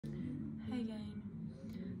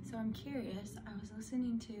So I'm curious, I was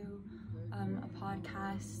listening to a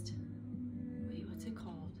podcast, wait, what's it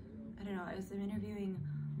called? I don't know, I was interviewing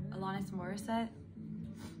Alanis Morisette.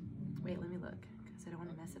 Wait, let me look, because I don't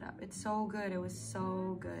want to mess it up. It's so good, it was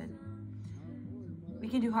so good. We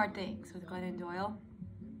Can Do Hard Things with Glennon Doyle.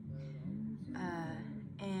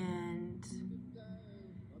 And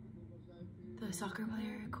the soccer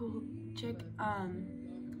player, cool chick.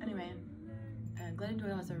 Anyway, Glennon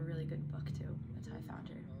Doyle has a really good book too. That's how I found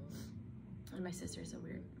her. And my sister's a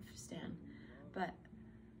weird stan. But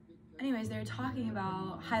anyways, they're talking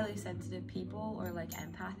about highly sensitive people or like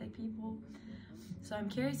empathic people. So I'm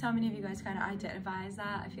curious how many of you guys kind of identify as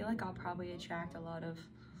that. I feel like I'll probably attract a lot of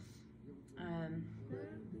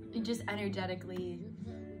just energetically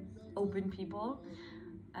open people.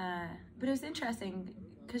 But it was interesting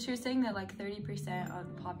because she was saying that like 30%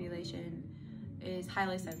 of the population is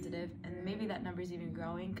highly sensitive, and maybe that number is even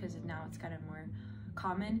growing because now it's kind of more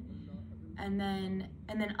common. And then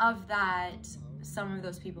of that, some of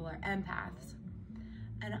those people are empaths.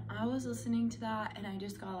 And I was listening to that and I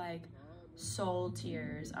just got like soul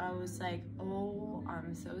tears. I was like, oh,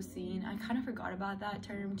 I'm so seen. I kind of forgot about that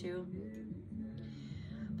term too.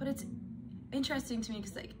 But it's interesting to me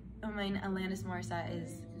because like, I mean, Alanis Morisette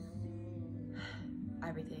is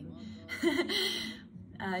everything.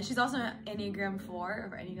 She's also an Enneagram 4,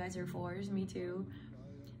 if any of you guys are 4s, me too.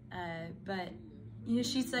 But you know,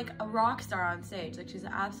 she's like a rock star on stage. Like, she's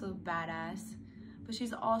an absolute badass. But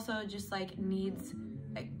she's also just like needs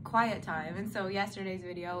like quiet time. And so yesterday's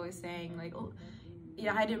video was saying like, oh, you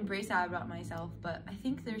know, I had to embrace that about myself. But I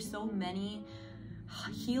think there's so many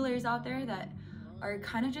healers out there that are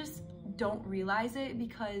kind of just don't realize it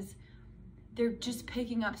because they're just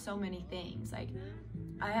picking up so many things. Like,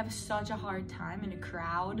 I have such a hard time in a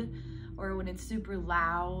crowd or when it's super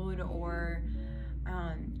loud or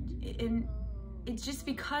it's just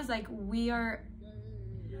because like we are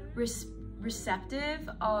receptive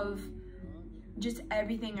of just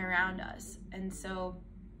everything around us. And so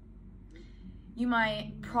you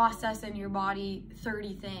might process in your body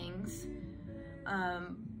 30 things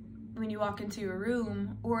when you walk into a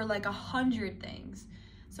room, or like 100 things.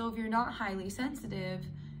 So if you're not highly sensitive,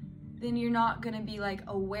 then you're not gonna be like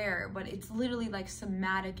aware, but it's literally like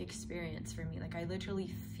somatic experience for me. Like, I literally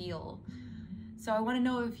feel. So I wanna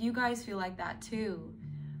know if you guys feel like that too.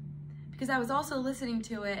 Because I was also listening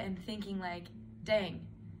to it and thinking like, dang,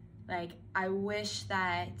 like I wish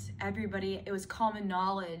that everybody, it was common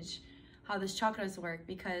knowledge how this chakras work,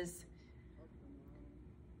 because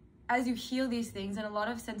as you heal these things, and a lot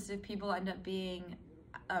of sensitive people end up being,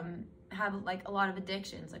 have like a lot of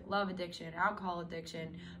addictions, like love addiction, alcohol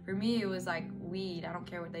addiction. For me, it was like weed. I don't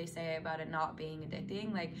care what they say about it not being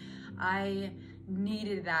addicting. Like, I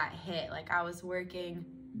needed that hit. Like, I was working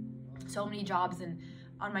so many jobs, and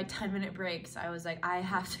on my 10-minute breaks, I was like, I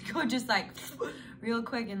have to go just like real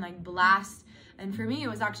quick and like blast. And for me, it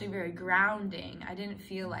was actually very grounding. I didn't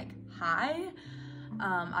feel like high.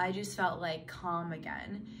 I just felt like calm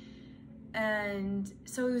again. And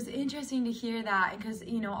so it was interesting to hear that, because,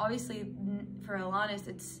 you know, obviously for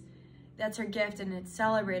Alanis, that's her gift and it's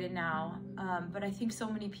celebrated now. But I think so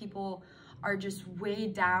many people are just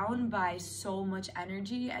weighed down by so much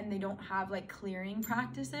energy, and they don't have like clearing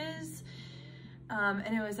practices.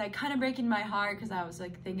 And it was like kind of breaking my heart, because I was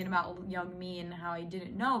like thinking about young me and how I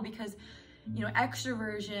didn't know, because, you know,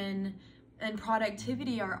 extroversion and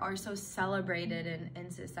productivity are so celebrated in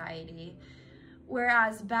society.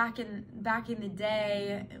 Whereas back in the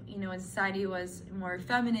day, you know, society was more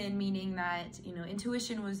feminine, meaning that, you know,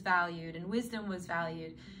 intuition was valued and wisdom was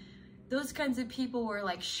valued. Those kinds of people were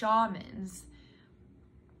like shamans.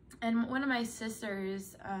 And one of my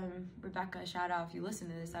sisters, Rebecca, Shoutout if you listen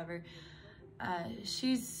to this ever,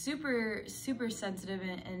 she's super, super sensitive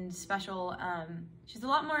and special. She's a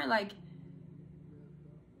lot more like,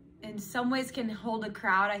 in some ways can hold a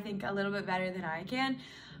crowd, I think, a little bit better than I can.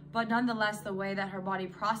 But nonetheless, the way that her body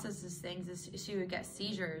processes things is she would get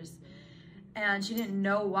seizures, and she didn't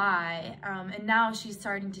know why. And now she's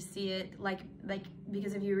starting to see it, like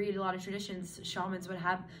because if you read a lot of traditions, shamans would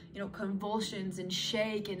have, you know, convulsions and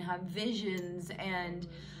shake and have visions, and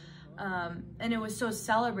it was so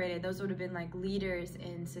celebrated. Those would have been like leaders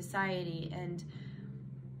in society, and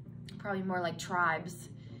probably more like tribes.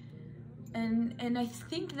 And I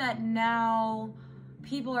think that now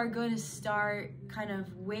people are going to start kind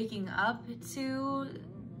of waking up to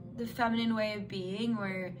the feminine way of being,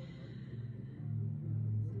 where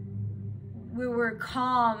we're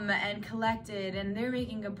calm and collected, and they're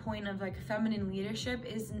making a point of like feminine leadership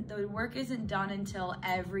the work isn't done until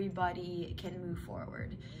everybody can move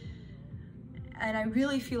forward. And I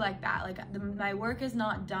really feel like that, like my work is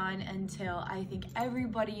not done until I think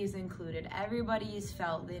everybody is included, everybody is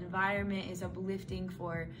felt, the environment is uplifting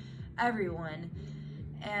for everyone.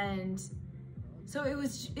 And so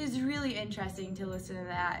it's really interesting to listen to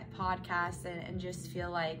that podcast and just feel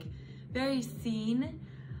like very seen,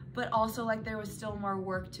 but also like there was still more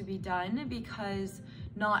work to be done, because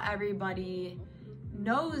not everybody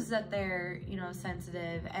knows that they're, you know,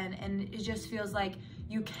 sensitive, and it just feels like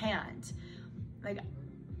you can't. Like,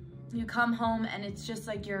 you come home and it's just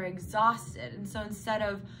like you're exhausted, and so instead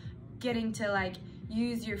of getting to like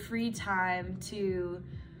use your free time to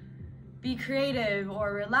be creative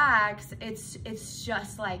or relax, it's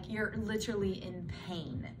just like you're literally in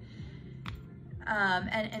pain.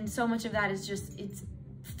 And so much of that is just, it's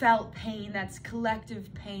felt pain, that's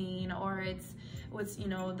collective pain, or it's what's, you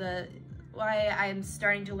know, why I'm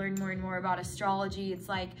starting to learn more and more about astrology. It's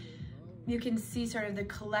like you can see sort of the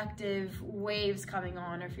collective waves coming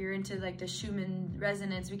on, or if you're into like the Schumann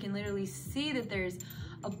resonance, we can literally see that there's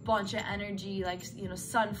a bunch of energy, like, you know,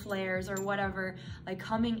 sun flares or whatever, like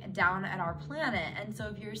coming down at our planet. And so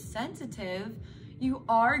if you're sensitive, you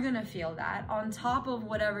are gonna feel that on top of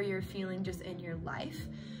whatever you're feeling just in your life.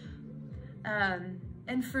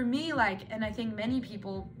 And for me, like, and I think many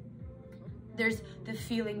people, there's the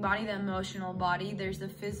feeling body, the emotional body, there's the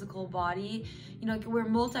physical body. You know, we're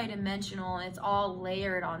multidimensional, and it's all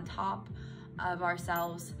layered on top of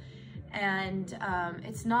ourselves. And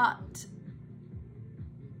it's not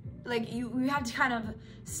like we have to kind of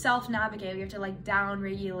self-navigate. We have to like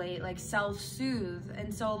down-regulate, like self-soothe.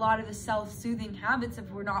 And so a lot of the self-soothing habits, if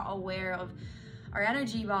we're not aware of our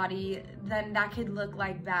energy body, then that could look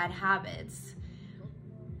like bad habits.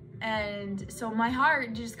 And so my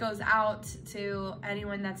heart just goes out to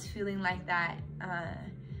anyone that's feeling like that.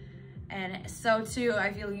 And so too,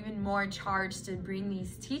 I feel even more charged to bring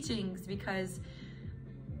these teachings, because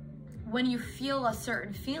when you feel a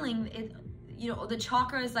certain feeling, it, you know, the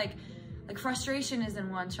chakra is like frustration is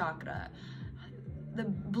in one chakra, the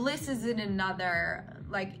bliss is in another,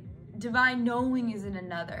 like divine knowing is in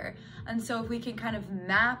another. And so if we can kind of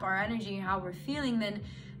map our energy and how we're feeling,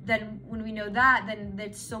 then when we know that, then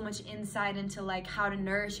there's so much insight into like how to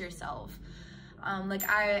nourish yourself. Like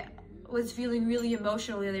I was feeling really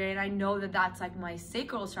emotional the other day, and I know that that's like my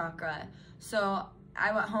sacral chakra. So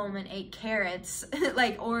I went home and ate carrots,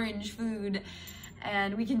 like orange food,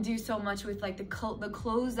 and we can do so much with like the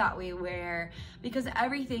clothes that we wear, because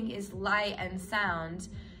everything is light and sound.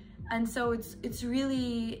 And so it's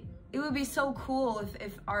really, it would be so cool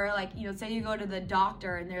if our, like, you know, say you go to the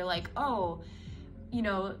doctor and they're like, oh, you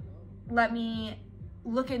know, let me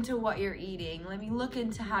look into what you're eating, let me look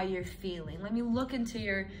into how you're feeling, let me look into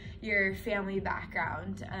your family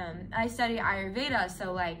background. I study Ayurveda,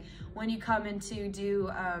 so like when you come in to do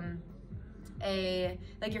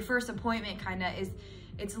like your first appointment kind of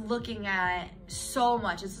it's looking at so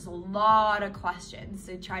much, it's just a lot of questions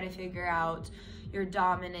to try to figure out your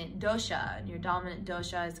dominant dosha. And your dominant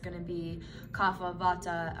dosha is going to be kapha,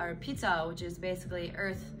 vata, or pitta, which is basically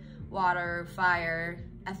earth, water, fire,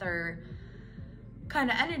 ether kind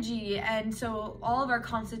of energy. And so all of our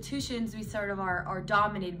constitutions, we sort of are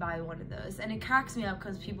dominated by one of those. And it cracks me up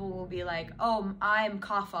because people will be like, oh, I'm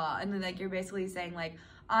kapha, and then like you're basically saying like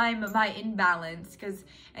I'm my imbalance, because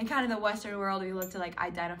in kind of the Western world we look to like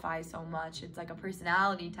identify so much. It's like a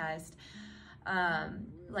personality test,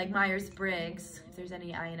 like Myers-Briggs, if there's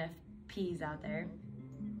any INFPs out there.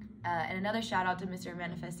 And another shout out to Mr.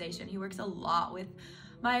 Manifestation. He works a lot with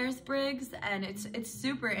Myers-Briggs, and it's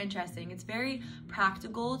super interesting. It's very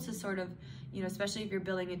practical to sort of, you know, especially if you're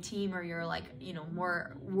building a team or you're like, you know,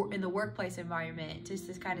 more in the workplace environment, just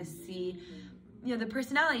to kind of see, you know, the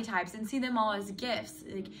personality types and see them all as gifts.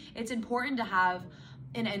 Like, it's important to have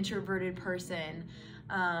an introverted person,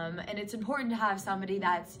 and it's important to have somebody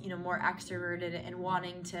that's, you know, more extroverted and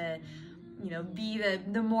wanting to, you know, be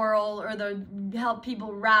the moral, or the help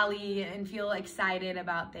people rally and feel excited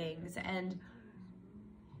about things. And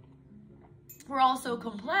we're all so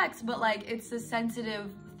complex, but like it's the sensitive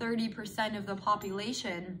 30% of the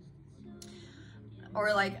population,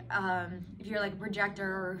 or like if you're like a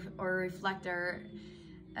projector or reflector,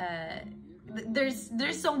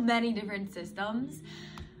 there's so many different systems.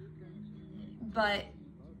 But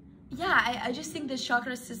yeah, I just think the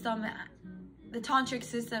chakra system, the tantric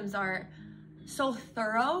systems are so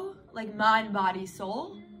thorough, like mind, body,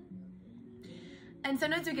 soul. And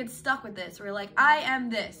sometimes we get stuck with this. We're like, I am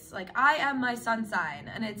this, like I am my sun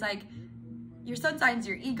sign. And it's like, your sun sign's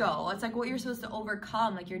your ego. It's like what you're supposed to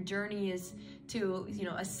overcome. Like your journey is to, you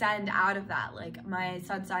know, ascend out of that. Like my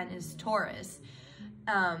sun sign is Taurus.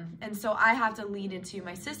 And so I have to lean into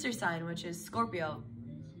my sister sign, which is Scorpio.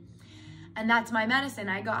 And that's my medicine.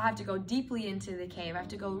 I have to go deeply into the cave. I have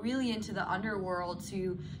to go really into the underworld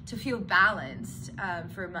to feel balanced,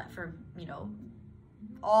 for you know,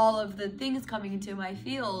 all of the things coming into my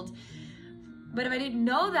field. But if I didn't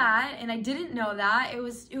know that, and I didn't know that, it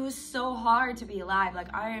was so hard to be alive.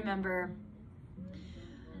 Like, I remember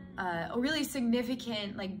a really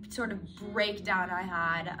significant, like, sort of breakdown I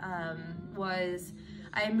had was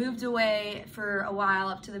I moved away for a while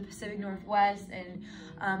up to the Pacific Northwest, and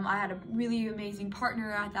I had a really amazing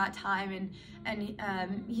partner at that time,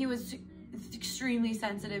 and he was extremely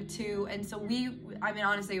sensitive too, and so I mean,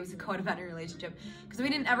 honestly, it was a codependent relationship, because we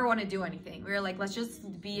didn't ever want to do anything. We were like, let's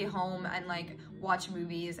just be home and like watch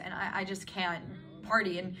movies, and I just can't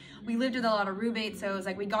party. And we lived with a lot of roommates, so it was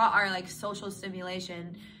like we got our like social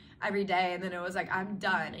stimulation every day, and then it was like, I'm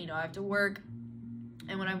done, you know, I have to work,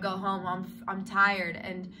 and when I go home, I'm tired.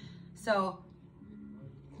 And so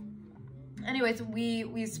anyways,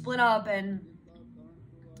 we split up, and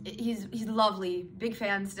he's lovely, big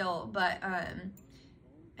fan still, but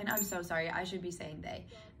and I'm so sorry, I should be saying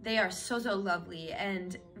they are so lovely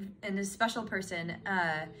and a special person,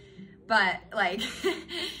 but like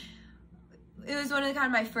it was one of the kind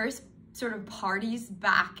of my first sort of parties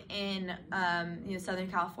back in you know, Southern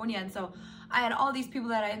California, and so I had all these people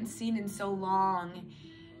that I hadn't seen in so long,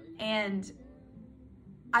 and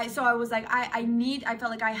I was like, I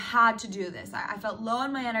felt like I had to do this. I felt low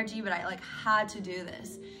in my energy, but I like had to do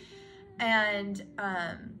this. And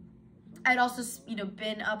I'd also, you know,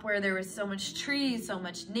 been up where there was so much trees, so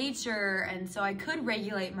much nature, and so I could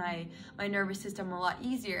regulate my nervous system a lot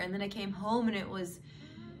easier. And then I came home, and it was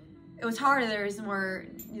harder. There's more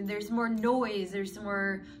noise, there's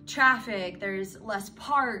more traffic, there's less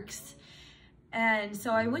parks. And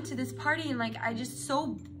so I went to this party, and like, I just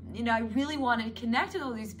you know, I really wanted to connect with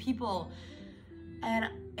all these people, and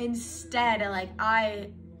instead, like, I,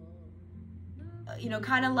 you know,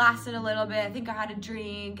 kind of lasted a little bit. I think I had a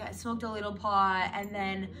drink, I smoked a little pot, and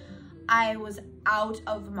then I was out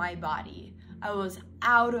of my body. I was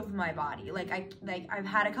out of my body. Like, I've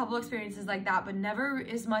had a couple experiences like that, but never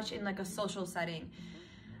as much in like a social setting.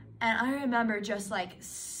 And I remember just like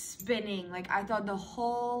spinning, like I thought the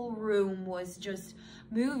whole room was just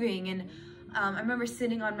moving. And I remember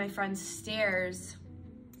sitting on my friend's stairs,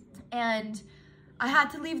 and I had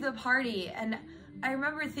to leave the party, and I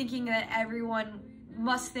remember thinking that everyone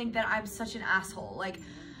must think that I'm such an asshole. Like,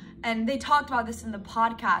 and they talked about this in the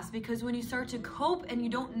podcast, because when you start to cope and you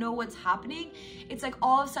don't know what's happening, it's like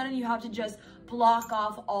all of a sudden you have to just block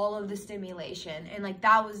off all of the stimulation. And like,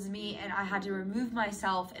 that was me, and I had to remove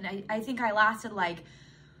myself. And I think I lasted like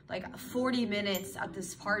 40 minutes at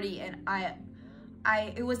this party, and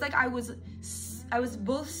it was like I was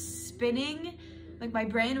both spinning, like my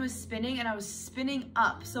brain was spinning, and I was spinning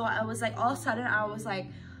up. So I was like, all of a sudden I was like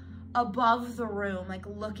above the room, like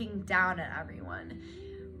looking down at everyone.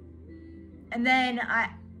 And then I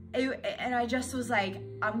just was like,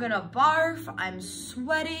 I'm gonna barf, I'm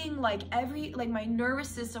sweating, like my nervous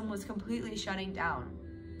system was completely shutting down.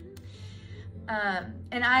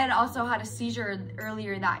 And I had also had a seizure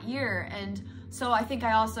earlier that year, and so I think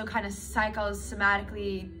I also kind of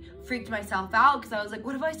psychosomatically freaked myself out, because I was like,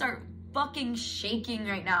 what if I start fucking shaking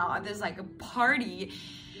right now at this like a party?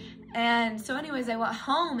 And so anyways, I went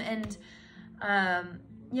home, and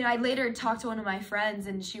you know, I later talked to one of my friends,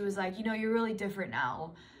 and she was like, you know, you're really different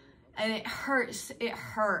now. And it hurts, it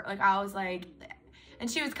hurt. Like, I was like, and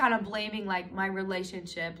she was kind of blaming like my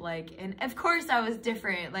relationship, like, and of course I was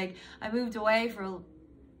different. Like, I moved away for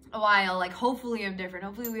a while, like, hopefully I'm different,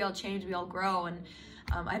 hopefully we all change, we all grow. And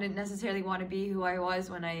I didn't necessarily want to be who I was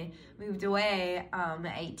when I moved away at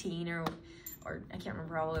 18 or I can't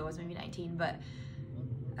remember how old I was, maybe 19, but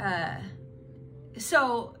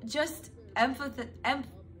so just empathizing,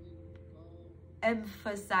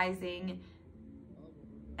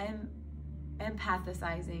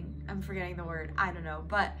 I'm forgetting the word, I don't know,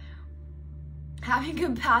 but having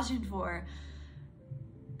compassion for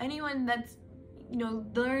anyone that's, you know,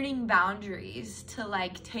 learning boundaries to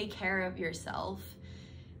like take care of yourself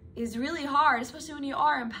is really hard, especially when you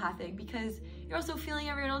are empathic, because you're also feeling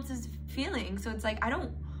everyone else's feelings. So it's like, I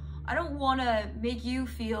don't want to make you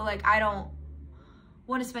feel like I don't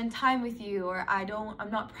want to spend time with you, or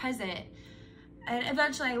I'm not present. And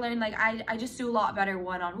eventually I learned, like, I just do a lot better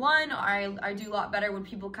one-on-one, or I do a lot better when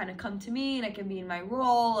people kind of come to me, and I can be in my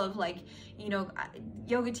role of, like, you know,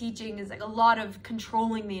 yoga teaching is like a lot of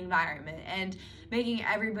controlling the environment and making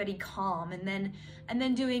everybody calm, and then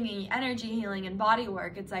doing energy healing and body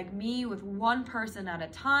work. It's like me with one person at a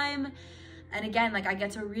time, And again, like I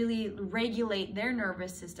get to really regulate their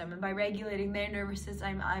nervous system. And by regulating their nervous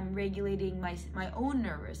system, I'm regulating my own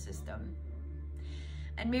nervous system.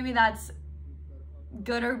 And maybe that's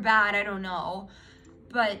good or bad, I don't know.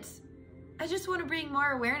 But I just want to bring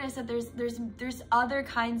more awareness that there's other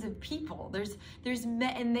kinds of people.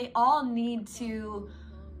 And they all need to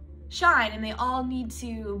shine, and they all need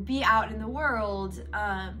to be out in the world,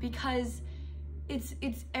 because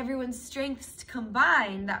it's everyone's strengths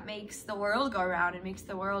combined that makes the world go round and makes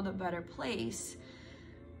the world a better place.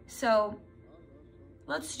 So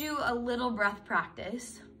let's do a little breath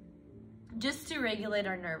practice just to regulate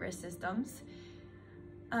our nervous systems,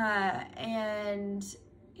 and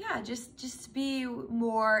yeah, just be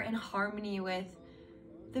more in harmony with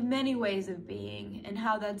the many ways of being, and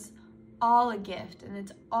how that's all a gift and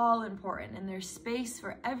it's all important, and there's space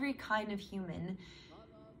for every kind of human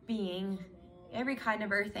being, every kind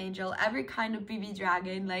of earth angel, every kind of baby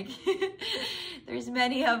dragon. Like there's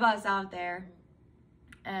many of us out there.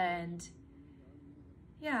 And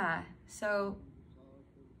yeah, so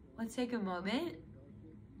let's take a moment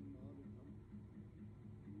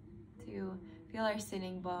to feel our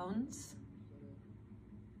sitting bones,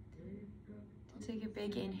 to take a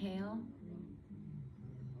big inhale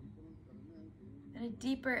and a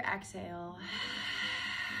deeper exhale.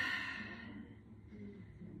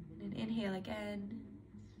 And an inhale again,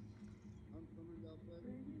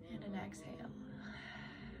 and an exhale.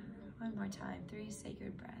 One more time, 3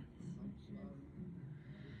 sacred breaths.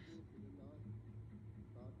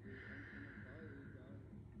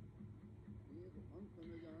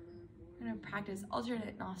 We're gonna practice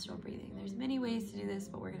alternate nostril breathing. There's many ways to do this,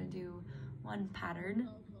 but we're gonna do one pattern.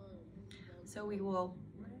 So we will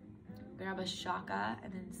grab a shaka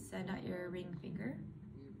and then send out your ring finger.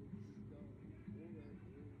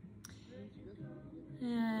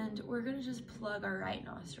 And we're gonna just plug our right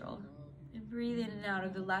nostril and breathe in and out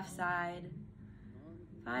of the left side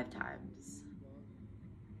 5 times.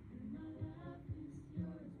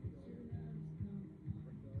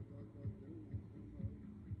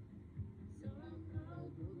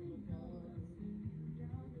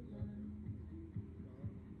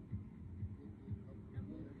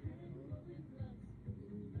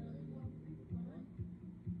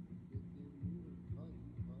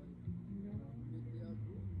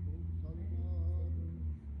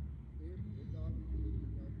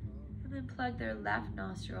 Plug their left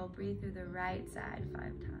nostril, breathe through the right side 5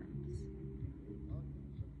 times.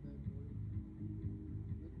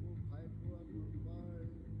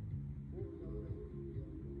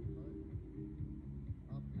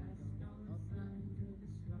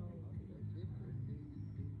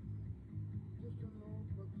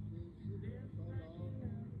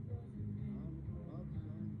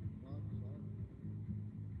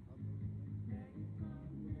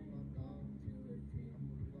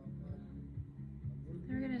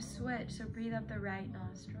 Switch, so breathe up the right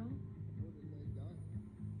nostril.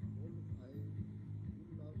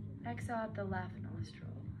 Exhale out the left nostril.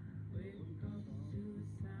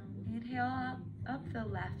 Inhale up the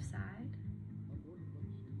left side.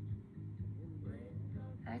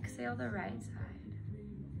 Exhale the right side.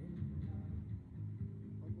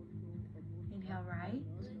 Inhale right.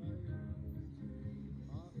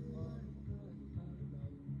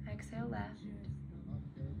 Exhale left.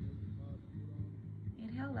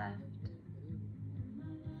 Inhale left.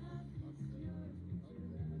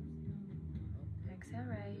 Exhale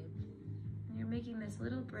right. And you're making this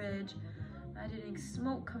little bridge, imagining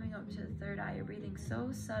smoke coming up to the third eye. You're breathing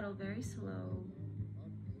so subtle, very slow.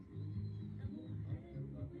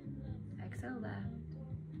 Exhale left.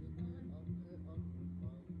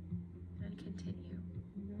 And continue.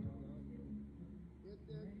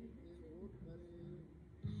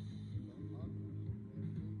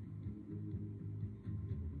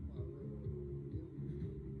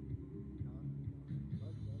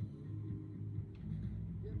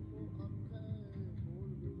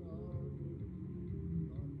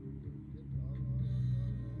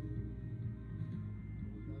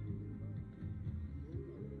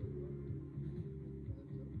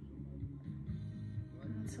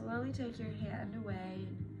 Slowly take your hand away.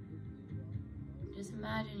 Just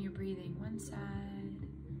imagine you're breathing one side and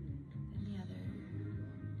the other.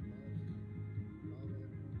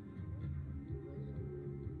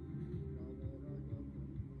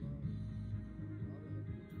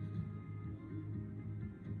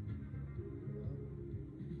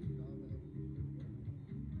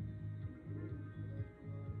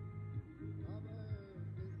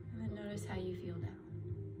 And then notice how you feel now.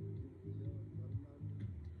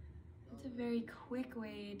 Very quick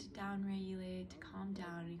way to down regulate, to calm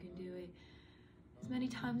down. You can do it as many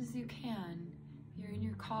times as you can. If you're in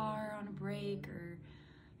your car on a break, or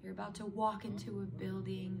you're about to walk into a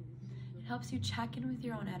building, it helps you check in with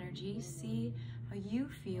your own energy, see how you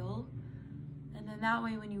feel, and then that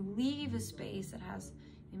way when you leave a space that has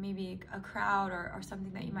maybe a crowd or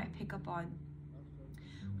something that you might pick up on,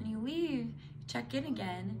 when you leave, you check in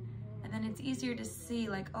again, and then it's easier to see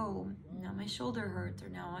like, oh, now my shoulder hurts, or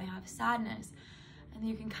now I have sadness, and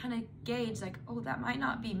you can kind of gauge like, oh, that might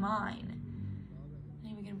not be mine.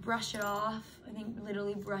 And we can brush it off. I think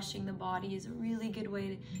literally brushing the body is a really good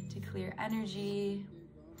way to clear energy.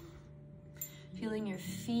 Feeling your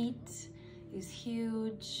feet is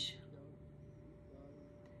huge.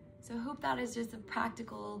 So I hope that is just a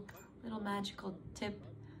practical little magical tip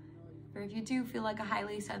for if you do feel like a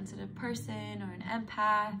highly sensitive person, or an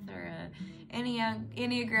empath, or an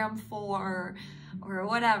Enneagram 4, or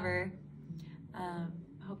whatever. I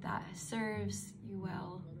hope that serves you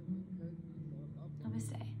well.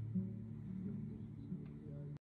 Namaste.